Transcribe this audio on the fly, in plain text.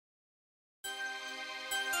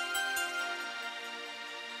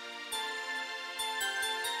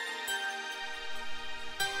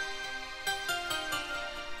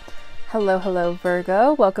Hello, hello,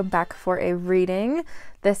 Virgo. Welcome back for a reading.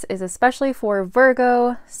 This is especially for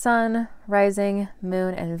Virgo, Sun, Rising,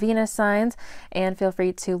 Moon, and Venus signs. And feel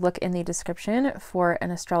free to look in the description for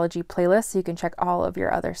an astrology playlist so you can check all of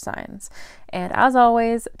your other signs. And as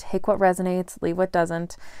always, take what resonates, leave what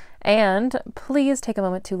doesn't. And please take a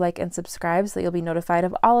moment to like and subscribe so that you'll be notified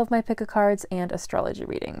of all of my pick a cards and astrology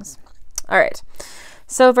readings. All right.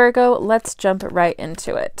 So Virgo, let's jump right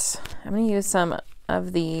into it. I'm going to use some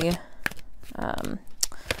of the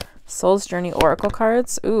Soul's Journey Oracle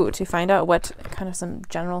cards, to find out what kind of some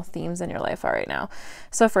general themes in your life are right now.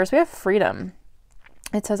 So first we have freedom.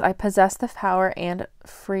 It says, I possess the power and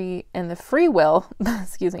the free will,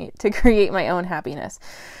 excuse me, to create my own happiness.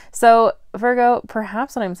 So Virgo,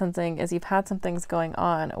 perhaps what I'm sensing is you've had some things going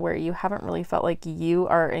on where you haven't really felt like you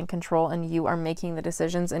are in control and you are making the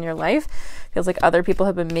decisions in your life. Feels like other people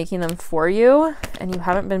have been making them for you and you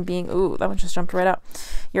haven't been being, that one just jumped right out,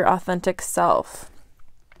 your authentic self.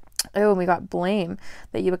 Oh, we got blame,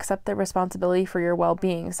 that you accept the responsibility for your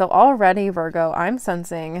well-being. So already, Virgo, I'm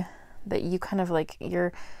sensing that you kind of like,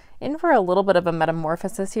 you're in for a little bit of a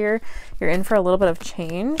metamorphosis here. You're in for a little bit of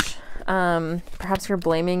change. Perhaps you're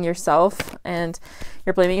blaming yourself, and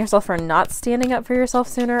you're blaming yourself for not standing up for yourself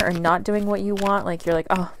sooner or not doing what you want. Like you're like,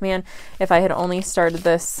 oh man, if I had only started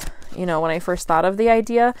this, when I first thought of the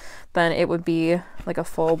idea, then it would be like a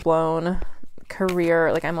full-blown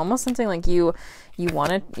career. Like I'm almost sensing like you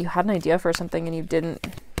had an idea for something and you didn't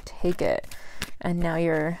take it, and now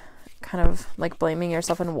you're kind of like blaming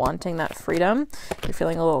yourself and wanting that freedom. You're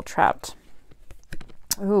feeling a little trapped.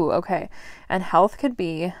 Ooh, okay. And health could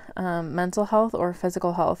be mental health or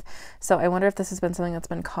physical health. So I wonder if this has been something that's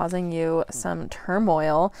been causing you some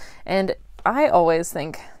turmoil. And I always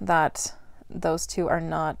think that those two are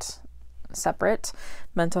not separate.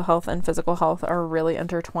 Mental health and physical health are really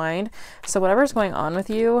intertwined. So whatever's going on with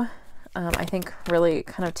you, I think really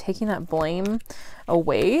kind of taking that blame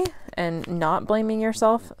away and not blaming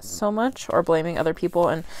yourself so much or blaming other people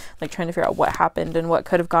and like trying to figure out what happened and what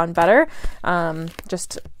could have gone better.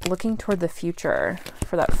 Just looking toward the future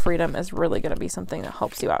for that freedom is really going to be something that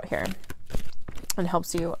helps you out here and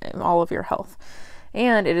helps you in all of your health.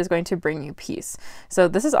 And it is going to bring you peace. So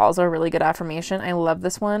this is also a really good affirmation. I love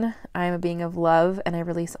this one. I am a being of love and I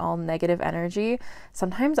release all negative energy.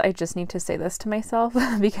 Sometimes I just need to say this to myself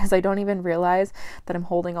because I don't even realize that I'm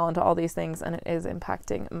holding on to all these things and it is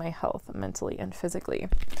impacting my health mentally and physically.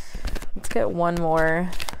 Let's get one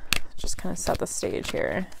more. Just kind of set the stage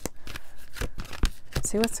here. Let's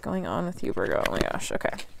see what's going on with you, Virgo. Oh my gosh.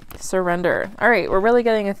 Okay. Surrender. All right. We're really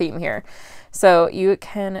getting a theme here. So you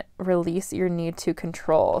can release your need to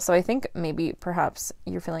control. So I think maybe perhaps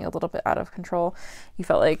you're feeling a little bit out of control. You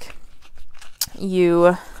felt like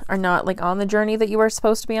you are not like on the journey that you were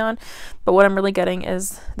supposed to be on. But what I'm really getting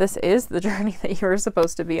is this is the journey that you were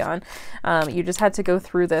supposed to be on. You just had to go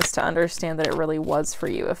through this to understand that it really was for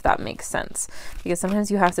you, if that makes sense. Because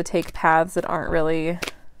sometimes you have to take paths that aren't really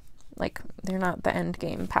like they're not the end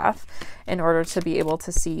game path in order to be able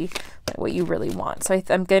to see what you really want. So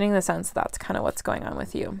I'm getting the sense that's kind of what's going on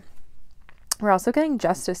with you. We're also getting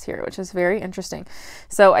justice here, which is very interesting.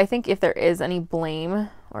 So I think if there is any blame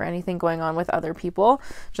or anything going on with other people,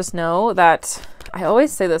 just know that I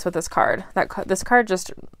always say this with this card, that this card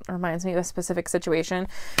just reminds me of a specific situation.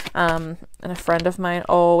 And a friend of mine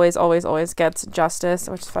always gets justice,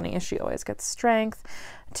 which is funny is she always gets strength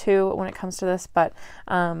too when it comes to this, but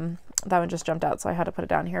that one just jumped out, so I had to put it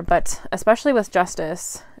down here. But especially with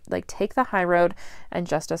justice, like take the high road and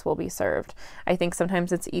justice will be served. I think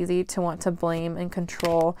sometimes it's easy to want to blame and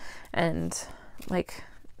control and like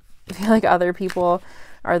feel like other people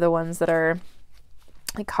are the ones that are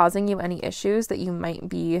like causing you any issues that you might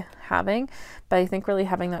be having. But I think really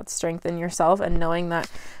having that strength in yourself and knowing that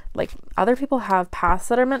like other people have paths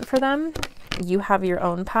that are meant for them, you have your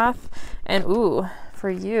own path. And for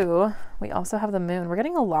you, we also have the moon. We're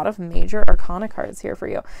getting a lot of major arcana cards here for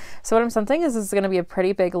you. So what I'm sensing is this is going to be a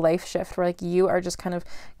pretty big life shift where like you are just kind of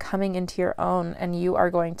coming into your own and you are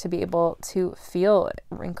going to be able to feel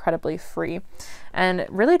incredibly free and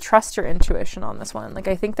really trust your intuition on this one. Like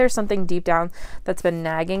I think there's something deep down that's been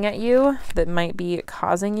nagging at you that might be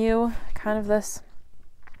causing you kind of this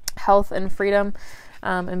health and freedom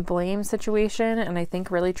and blame situation. And I think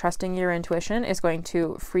really trusting your intuition is going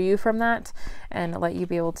to free you from that and let you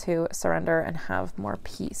be able to surrender and have more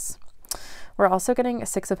peace. We're also getting a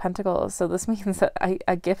Six of Pentacles. So this means that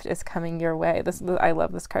a gift is coming your way. I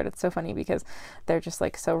love this card. It's so funny because they're just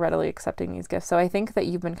like so readily accepting these gifts. So I think that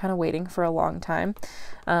you've been kind of waiting for a long time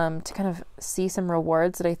to kind of see some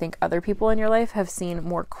rewards that I think other people in your life have seen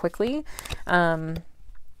more quickly.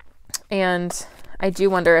 And I do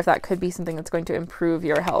wonder if that could be something that's going to improve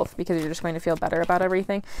your health, because you're just going to feel better about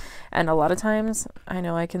everything. And a lot of times, I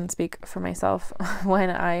know I can speak for myself, when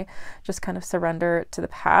I just kind of surrender to the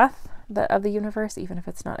path of the universe, even if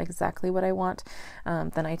it's not exactly what I want,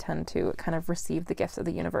 then I tend to kind of receive the gifts of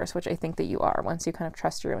the universe, which I think that you are, once you kind of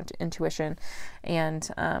trust your intuition and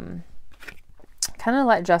kind of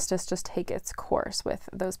let justice just take its course with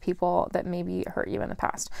those people that maybe hurt you in the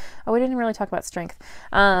past. Oh, we didn't really talk about strength.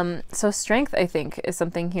 So strength, I think, is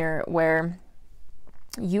something here where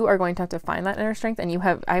you are going to have to find that inner strength, and you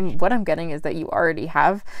have, what I'm getting is that you already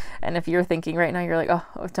have. And if you're thinking right now, you're like, oh,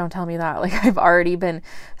 don't tell me that. Like, I've already been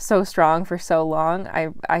so strong for so long.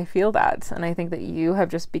 I feel that. And I think that you have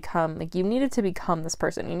just become, like, you needed to become this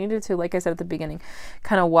person. You needed to, like I said at the beginning,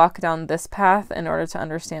 kind of walk down this path in order to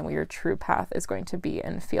understand what your true path is going to be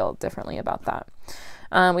and feel differently about that.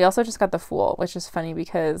 We also just got the Fool, which is funny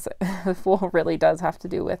because the Fool really does have to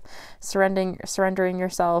do with surrendering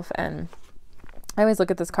yourself. And I always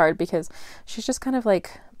look at this card because she's just kind of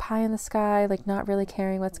like pie in the sky, like not really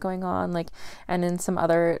caring what's going on. Like, and in some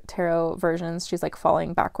other tarot versions, she's like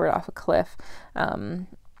falling backward off a cliff, and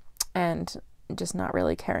just not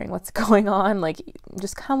really caring what's going on, like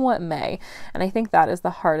just come what may. And I think that is the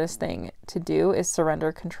hardest thing to do, is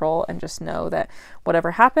surrender control and just know that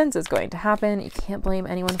whatever happens is going to happen. You can't blame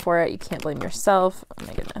anyone for it. You can't blame yourself. Oh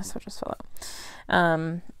my goodness, what just fell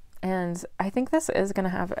out? And I think this is going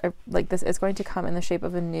to have, this is going to come in the shape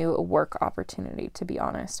of a new work opportunity, to be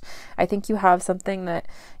honest. I think you have something that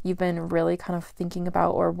you've been really kind of thinking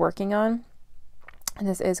about or working on. And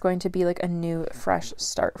this is going to be like a new, fresh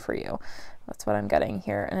start for you. That's what I'm getting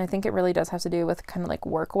here. And I think it really does have to do with kind of like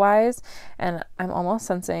work-wise. And I'm almost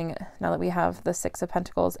sensing, now that we have the Six of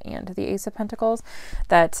Pentacles and the Ace of Pentacles,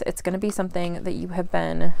 that it's going to be something that you have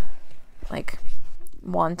been like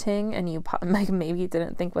wanting and you like maybe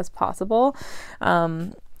didn't think was possible,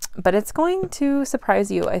 but it's going to surprise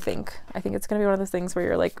you. I think it's going to be one of those things where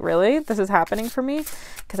you're like, really, this is happening for me?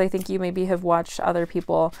 Because I think you maybe have watched other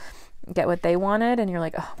people get what they wanted and you're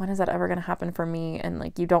like, oh, when is that ever going to happen for me? And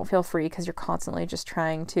like, you don't feel free because you're constantly just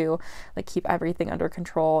trying to like keep everything under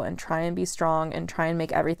control and try and be strong and try and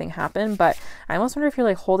make everything happen. But I almost wonder if you're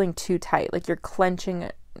like holding too tight, like you're clenching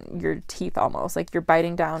your teeth almost, like you're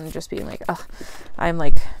biting down and just being like, oh, I'm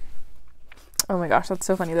like, oh my gosh, that's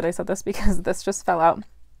so funny that I said this because this just fell out,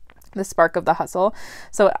 the spark of the hustle.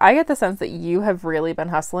 So I get the sense that you have really been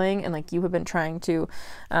hustling and like you have been trying to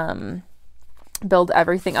build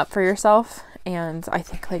everything up for yourself. And I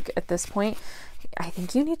think like at this point, I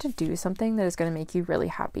think you need to do something that is going to make you really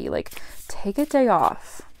happy. Like take a day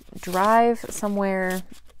off, drive somewhere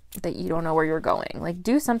that you don't know where you're going, like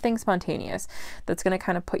do something spontaneous that's going to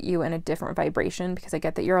kind of put you in a different vibration, because I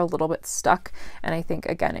get that you're a little bit stuck. And I think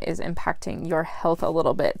again, it is impacting your health a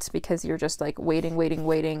little bit because you're just like waiting,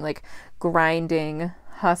 like grinding,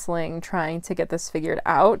 hustling, trying to get this figured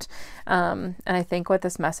out. And I think what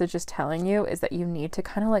this message is telling you is that you need to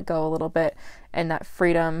kind of let go a little bit, and that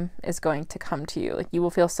freedom is going to come to you. Like you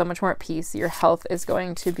will feel so much more at peace. Your health is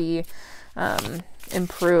going to be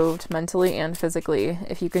improved mentally and physically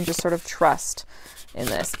if you can just sort of trust in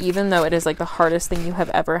this, even though it is like the hardest thing you have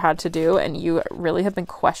ever had to do. And you really have been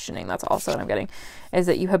questioning. That's also what I'm getting, is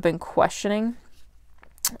that you have been questioning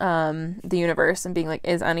the universe and being like,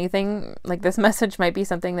 is anything, like this message might be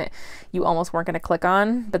something that you almost weren't going to click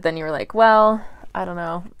on, but then you were like, well, I don't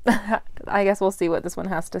know. I guess we'll see what this one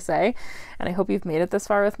has to say. And I hope you've made it this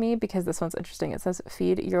far with me, because this one's interesting. It says,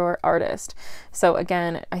 feed your artist. So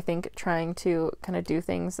again, I think trying to kind of do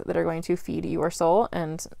things that are going to feed your soul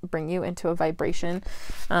and bring you into a vibration.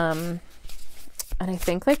 And I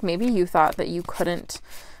think like maybe you thought that you couldn't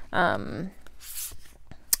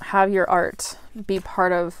have your art be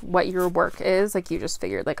part of what your work is. Like you just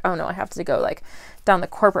figured like, oh no, I have to go like down the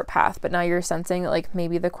corporate path. But now you're sensing that like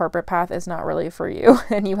maybe the corporate path is not really for you.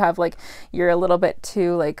 And you have like, you're a little bit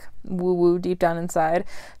too like woo woo deep down inside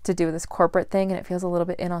to do this corporate thing. And it feels a little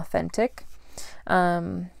bit inauthentic.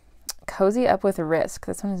 Cozy up with risk.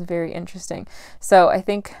 This one is very interesting. So I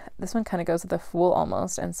think this one kind of goes with the Fool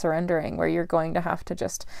almost, and surrendering, where you're going to have to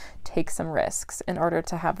just take some risks in order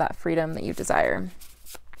to have that freedom that you desire.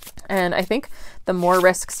 And I think the more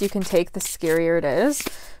risks you can take, the scarier it is,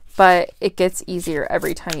 but it gets easier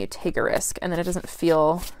every time you take a risk, and then it doesn't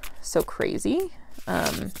feel so crazy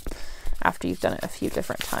after you've done it a few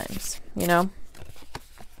different times, you know?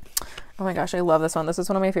 Oh my gosh, I love this one. This is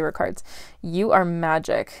one of my favorite cards. You are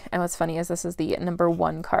magic. And what's funny is this is the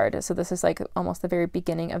 #1 card. So this is like almost the very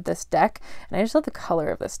beginning of this deck. And I just love the color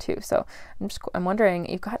of this too. So I'm wondering,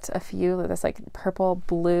 you've got a few of this like purple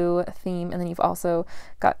blue theme, and then you've also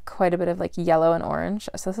got quite a bit of like yellow and orange.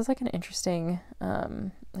 So this is like an interesting,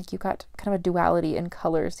 like you've got kind of a duality in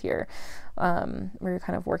colors here, where you're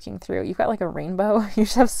kind of working through. You've got like a rainbow. You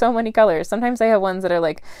just have so many colors. Sometimes I have ones that are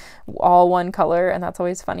like all one color, and that's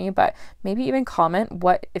always funny. But maybe even comment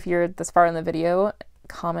what, if you're this far in the video,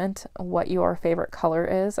 comment what your favorite color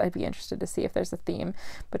is. I'd be interested to see if there's a theme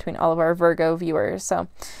between all of our Virgo viewers. So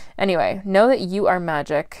anyway, know that you are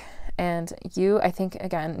magic. And you, I think,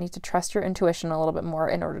 again, need to trust your intuition a little bit more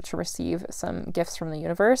in order to receive some gifts from the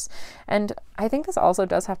universe. And I think this also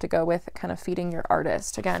does have to go with kind of feeding your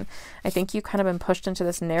artist. Again, I think you kind of been pushed into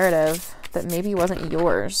this narrative that maybe wasn't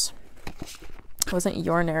yours. It wasn't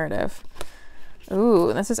your narrative.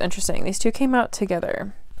 Ooh, this is interesting. These two came out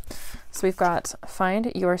together. So we've got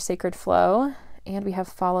Find Your Sacred Flow, and we have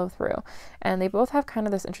Follow Through. And they both have kind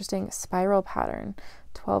of this interesting spiral pattern.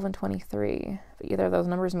 12 and 23. If either of those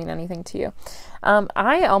numbers mean anything to you.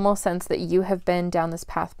 I almost sense that you have been down this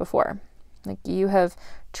path before. Like you have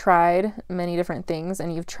tried many different things,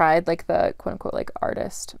 and you've tried like the quote unquote like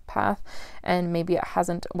artist path, and maybe it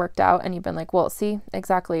hasn't worked out, and you've been like, well, see,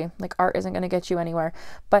 exactly, like art isn't going to get you anywhere.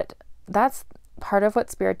 But that's part of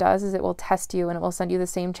what Spirit does, is it will test you, and it will send you the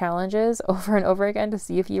same challenges over and over again to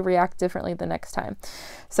see if you react differently the next time.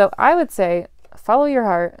 So I would say follow your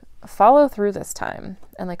heart, follow through this time,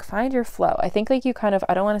 and like find your flow. I think like you kind of,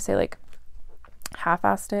 I don't want to say like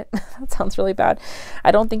half-assed it. That sounds really bad.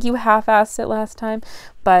 I don't think you half-assed it last time,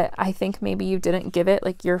 but I think maybe you didn't give it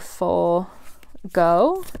like your full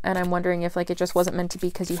go. And I'm wondering if like it just wasn't meant to be,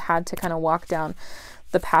 because you had to kind of walk down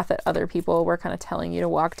the path that other people were kind of telling you to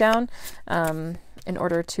walk down, in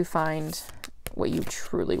order to find what you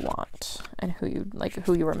truly want and who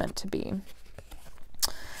you were meant to be.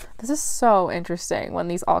 This is so interesting when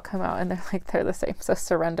these all come out and they're the same. So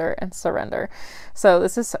surrender and surrender. So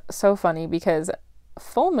this is so funny because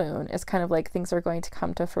full moon is kind of like things are going to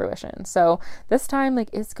come to fruition. So this time,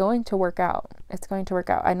 like, it's going to work out. It's going to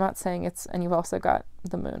work out. I'm not saying it's, and you've also got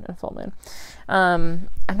the moon and full moon.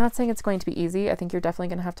 I'm not saying it's going to be easy. I think you're definitely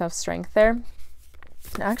going to have strength there.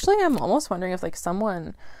 And actually, I'm almost wondering if like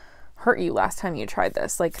someone hurt you last time you tried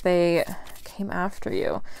this. Like they came after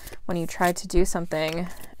you when you tried to do something,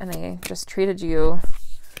 and they just treated you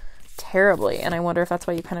terribly. And I wonder if that's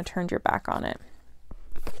why you kind of turned your back on it.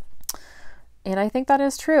 And I think that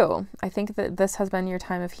is true. I think that this has been your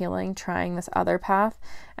time of healing, trying this other path.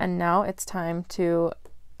 And now it's time to,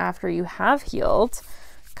 after you have healed,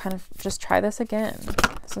 kind of just try this again.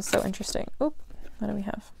 This is so interesting. Oop, what do we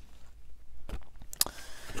have?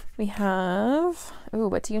 We have, ooh,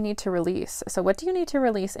 what do you need to release? So what do you need to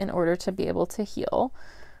release in order to be able to heal?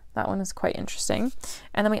 That one is quite interesting.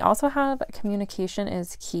 And then we also have communication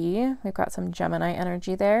is key. We've got some Gemini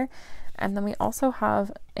energy there. And then we also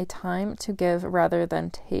have a time to give rather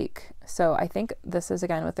than take. So I think this is,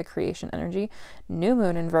 again, with the creation energy, new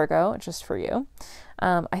moon in Virgo, just for you.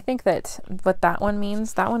 I think that what that one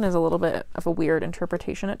means, that one is a little bit of a weird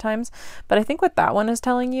interpretation at times. But I think what that one is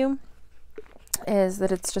telling you is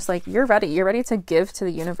that it's just like you're ready to give to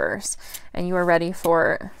the universe, and you are ready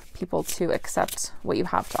for people to accept what you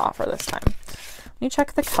have to offer this time. Let me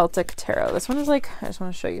check the Celtic Tarot. This one is like, I just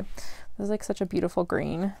want to show you, this is like such a beautiful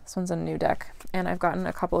green. This one's a new deck, and I've gotten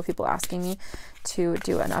a couple of people asking me to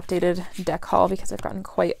do an updated deck haul because I've gotten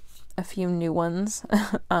quite a few new ones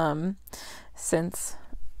since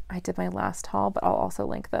I did my last haul, but I'll also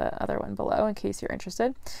link the other one below in case you're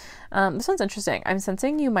interested. This one's interesting. I'm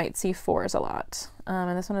sensing you might see 4s a lot.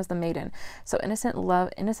 And this one is the Maiden. So innocence,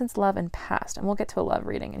 love, and past. And we'll get to a love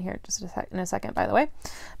reading in here just in a second, by the way.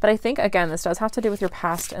 But I think, again, this does have to do with your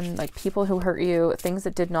past and like people who hurt you, things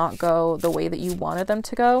that did not go the way that you wanted them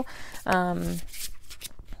to go. And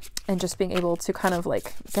just being able to kind of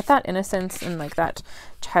like get that innocence and like that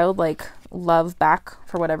childlike love back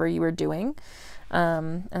for whatever you were doing.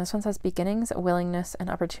 And this one says beginnings, willingness, and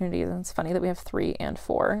opportunities. And it's funny that we have 3 and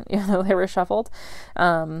 4, even though they were shuffled.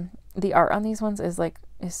 The art on these ones is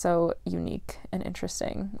so unique and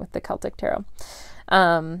interesting with the Celtic Tarot.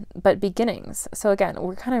 But beginnings. So again,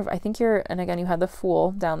 we're kind of, I think and again, you had the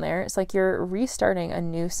Fool down there. It's like you're restarting a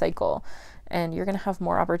new cycle, and you're going to have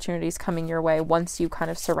more opportunities coming your way once you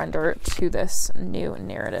kind of surrender to this new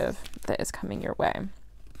narrative that is coming your way.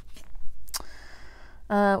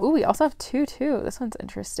 Ooh, we also have 2 too. This one's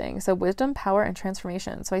interesting. So wisdom, power, and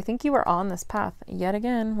transformation. So I think you were on this path yet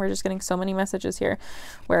again. We're just getting so many messages here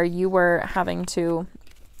where you were having to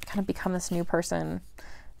kind of become this new person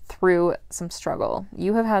through some struggle.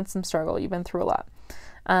 You have had some struggle. You've been through a lot.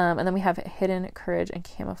 And then we have hidden courage and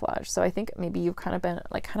camouflage. So I think maybe you've kind of been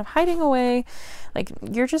like kind of hiding away, like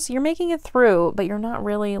you're making it through, but you're not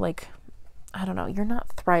really like, I don't know, you're not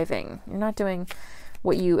thriving. You're not doing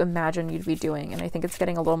what you imagine you'd be doing. And I think it's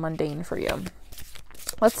getting a little mundane for you.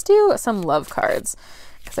 Let's do some love cards,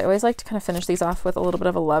 because I always like to kind of finish these off with a little bit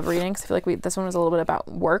of a love reading, because I feel like this one was a little bit about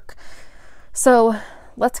work. So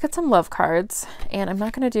let's get some love cards, and I'm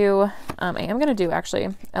not going to do, I am going to do actually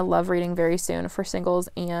a love reading very soon for singles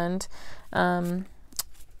and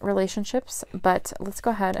relationships, but let's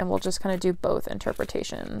go ahead and we'll just kind of do both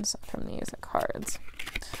interpretations from these cards.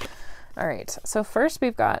 All right, so first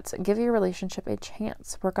we've got give your relationship a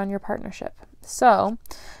chance, work on your partnership. So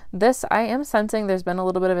this, I am sensing there's been a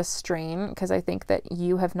little bit of a strain, because I think that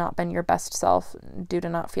you have not been your best self due to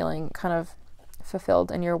not feeling kind of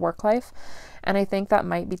fulfilled in your work life. And I think that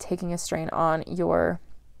might be taking a strain on your,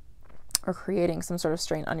 or creating some sort of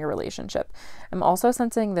strain on your relationship. I'm also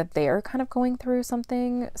sensing that they're kind of going through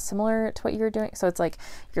something similar to what you're doing. So it's like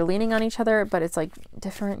you're leaning on each other, but it's like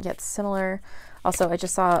different yet similar. Also, I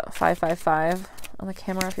just saw 555 on the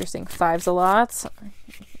camera. If you're seeing fives a lot,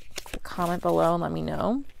 comment below and let me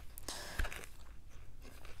know.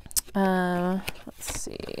 Let's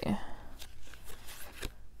see.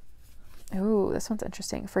 Ooh, this one's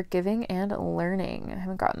interesting. Forgiving and learning. I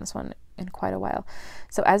haven't gotten this one in quite a while.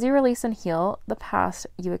 So as you release and heal the past,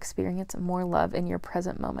 you experience more love in your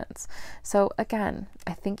present moments. So again,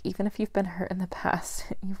 I think even if you've been hurt in the past,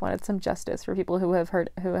 you've wanted some justice for people who have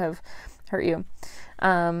hurt you.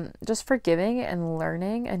 Just forgiving and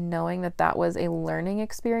learning and knowing that that was a learning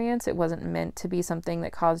experience. It wasn't meant to be something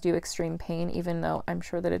that caused you extreme pain, even though I'm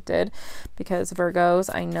sure that it did, because Virgos,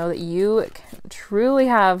 I know that you truly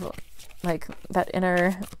have like that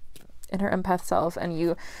inner empath self, and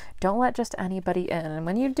you don't let just anybody in. And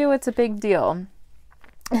when you do, it's a big deal.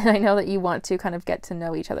 And I know that you want to kind of get to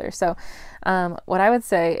know each other. So what I would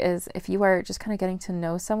say is, if you are just kind of getting to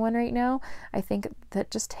know someone right now, I think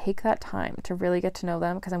that just take that time to really get to know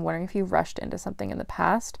them, because I'm wondering if you rushed into something in the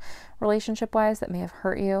past relationship-wise that may have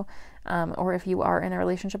hurt you, or if you are in a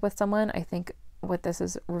relationship with someone, I think what this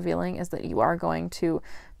is revealing is that you are going to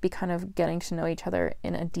be kind of getting to know each other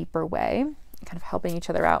in a deeper way, kind of helping each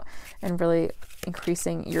other out and really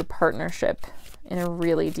increasing your partnership in a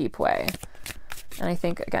really deep way. And I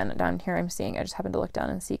think, again, down here I'm seeing, I just happened to look down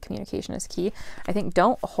and see communication is key. I think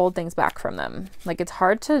don't hold things back from them. Like, it's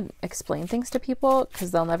hard to explain things to people because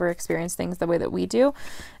they'll never experience things the way that we do.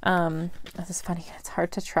 This is funny. It's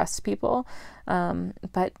hard to trust people,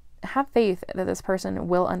 but have faith that this person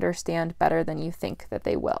will understand better than you think that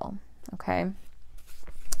they will. Okay.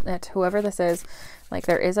 That whoever this is, like,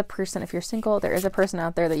 there is a person, if you're single, there is a person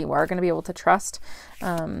out there that you are going to be able to trust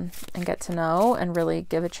and get to know and really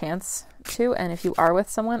give a chance to. And if you are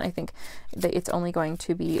with someone, I think that it's only going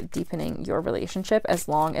to be deepening your relationship as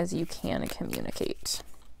long as you can communicate.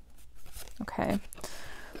 Okay,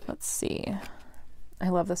 let's see. I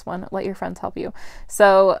love this one. Let your friends help you.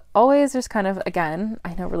 So always just kind of, again,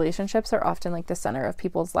 I know relationships are often like the center of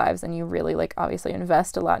people's lives, and you really, like, obviously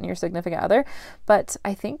invest a lot in your significant other, but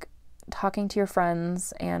I think talking to your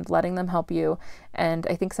friends and letting them help you, and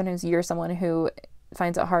I think sometimes you're someone who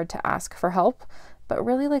finds it hard to ask for help, but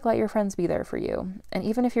really, like, let your friends be there for you. And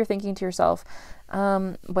even if you're thinking to yourself,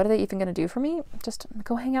 what are they even going to do for me? Just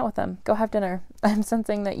go hang out with them. Go have dinner. I'm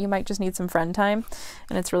sensing that you might just need some friend time,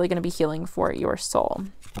 and it's really going to be healing for your soul.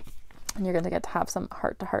 And you're going to get to have some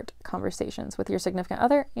heart-to-heart conversations with your significant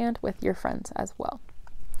other and with your friends as well.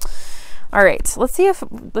 All right, let's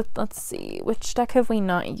see, which deck have we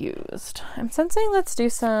not used? I'm sensing let's do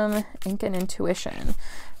some ink and intuition.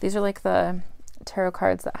 These are like the tarot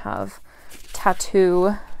cards that have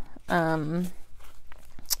tattoo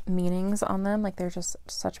meanings on them. Like, they're just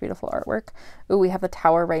such beautiful artwork. Ooh, we have the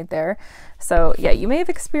Tower right there. So yeah, you may have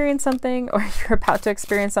experienced something, or you're about to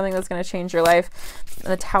experience something that's going to change your life.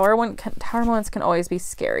 The Tower moments can always be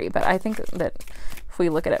scary, but I think that if we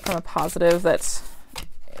look at it from a positive, that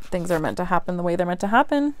things are meant to happen the way they're meant to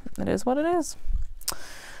happen. It is what it is.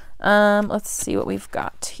 Let's see what we've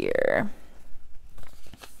got here.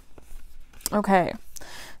 Okay.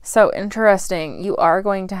 So interesting. You are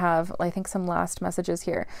going to have, I think, some last messages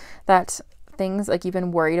here, that things like you've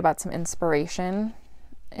been worried about some inspiration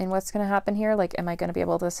in what's going to happen here. Like, am I going to be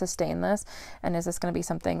able to sustain this? And is this going to be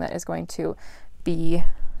something that is going to be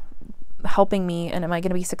helping me? And am I going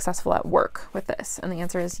to be successful at work with this? And the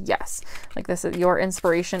answer is yes. Like, this is your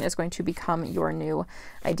inspiration is going to become your new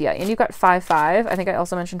idea. And you've got 5-5. I think I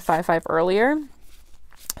also mentioned 5-5 earlier.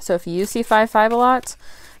 So if you see 5-5 a lot,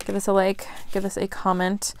 give us a like, give us a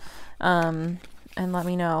comment. and let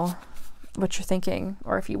me know what you're thinking,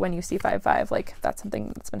 or if you, when you see 5-5, like that's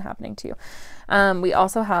something that's been happening to you. We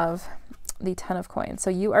also have the 10 of coins. So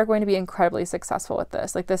you are going to be incredibly successful with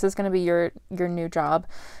this. Like this is going to be your new job.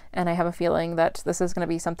 And I have a feeling that this is going to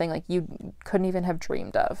be something like you couldn't even have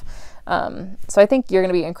dreamed of. So I think you're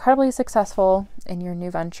going to be incredibly successful in your new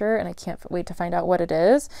venture, and I can't wait to find out what it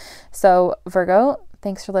is. So Virgo,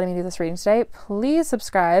 thanks for letting me do this reading today. Please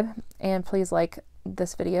subscribe and please like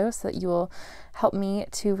this video so that you will help me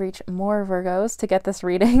to reach more Virgos to get this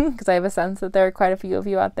reading, because I have a sense that there are quite a few of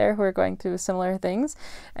you out there who are going through similar things,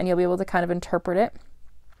 and you'll be able to kind of interpret it.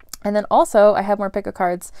 And then also I have more pick a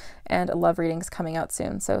cards and love readings coming out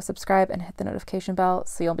soon. So subscribe and hit the notification bell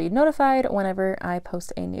so you'll be notified whenever I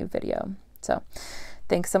post a new video. So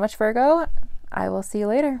thanks so much, Virgo. I will see you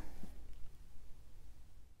later.